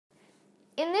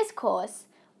In this course,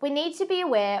 we need to be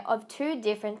aware of two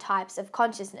different types of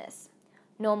consciousness: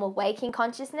 normal waking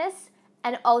consciousness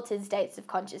and altered states of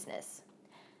consciousness.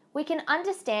 We can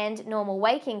understand normal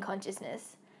waking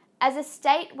consciousness as a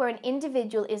state where an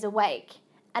individual is awake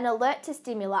and alert to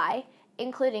stimuli,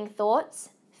 including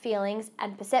thoughts, feelings,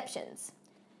 and perceptions.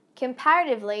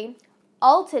 Comparatively,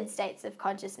 altered states of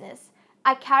consciousness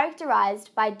are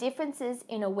characterized by differences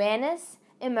in awareness,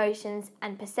 emotions,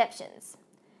 and perceptions.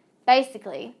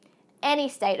 Basically, any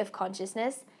state of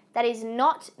consciousness that is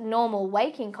not normal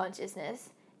waking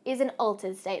consciousness is an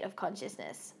altered state of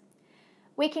consciousness.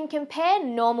 We can compare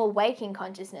normal waking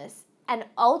consciousness and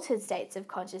altered states of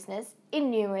consciousness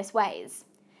in numerous ways.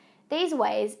 These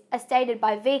ways are stated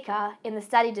by VCE in the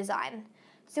study design,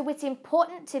 so it's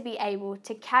important to be able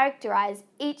to characterize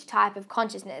each type of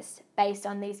consciousness based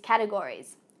on these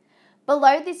categories.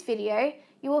 Below this video,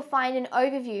 you will find an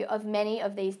overview of many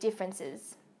of these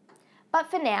differences. But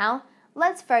for now,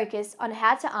 let's focus on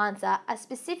how to answer a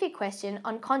specific question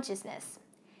on consciousness.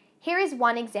 Here is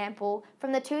one example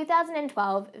from the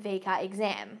 2012 VCE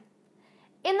exam.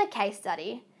 In the case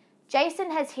study, Jason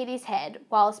has hit his head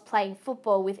whilst playing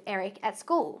football with Eric at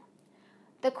school.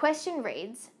 The question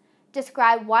reads,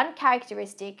 describe one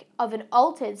characteristic of an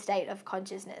altered state of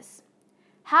consciousness.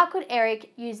 How could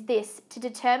Eric use this to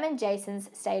determine Jason's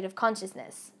state of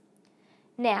consciousness?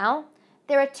 Now,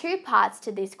 there are two parts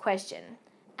to this question,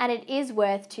 and it is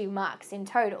worth 2 marks in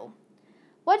total.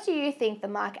 What do you think the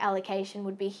mark allocation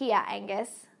would be here,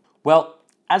 Angus? Well,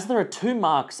 as there are 2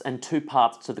 marks and 2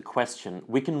 parts to the question,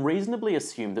 we can reasonably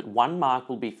assume that 1 mark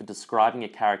will be for describing a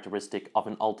characteristic of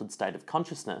an altered state of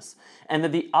consciousness, and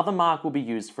that the other mark will be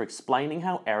used for explaining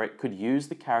how Eric could use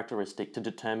the characteristic to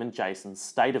determine Jason's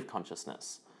state of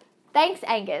consciousness. Thanks,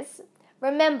 Angus.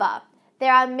 Remember,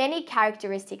 there are many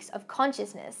characteristics of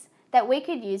consciousness that we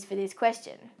could use for this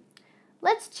question.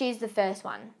 Let's choose the first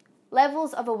one,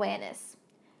 levels of awareness.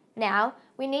 Now,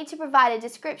 we need to provide a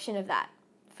description of that.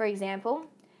 For example,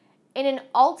 in an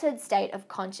altered state of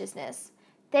consciousness,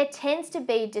 there tends to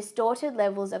be distorted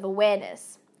levels of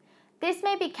awareness. This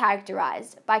may be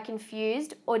characterized by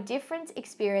confused or different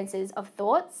experiences of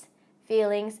thoughts,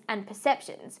 feelings, and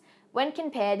perceptions when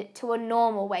compared to a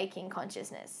normal waking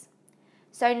consciousness.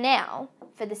 So now,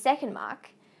 for the second mark,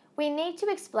 we need to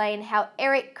explain how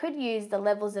Eric could use the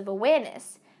levels of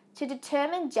awareness to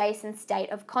determine Jason's state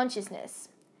of consciousness.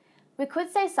 We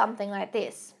could say something like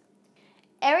this.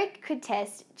 Eric could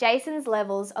test Jason's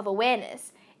levels of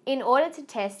awareness in order to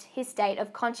test his state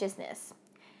of consciousness.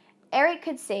 Eric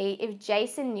could see if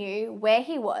Jason knew where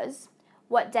he was,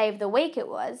 what day of the week it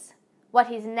was, what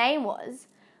his name was,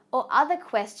 or other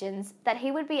questions that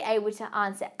he would be able to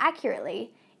answer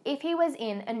accurately if he was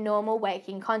in a normal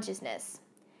waking consciousness.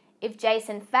 If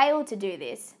Jason failed to do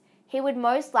this, he would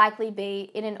most likely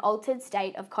be in an altered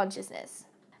state of consciousness.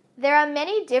 There are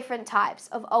many different types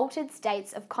of altered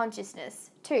states of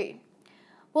consciousness too.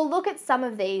 We'll look at some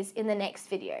of these in the next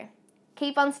video.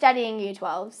 Keep on studying, Year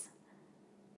 12s.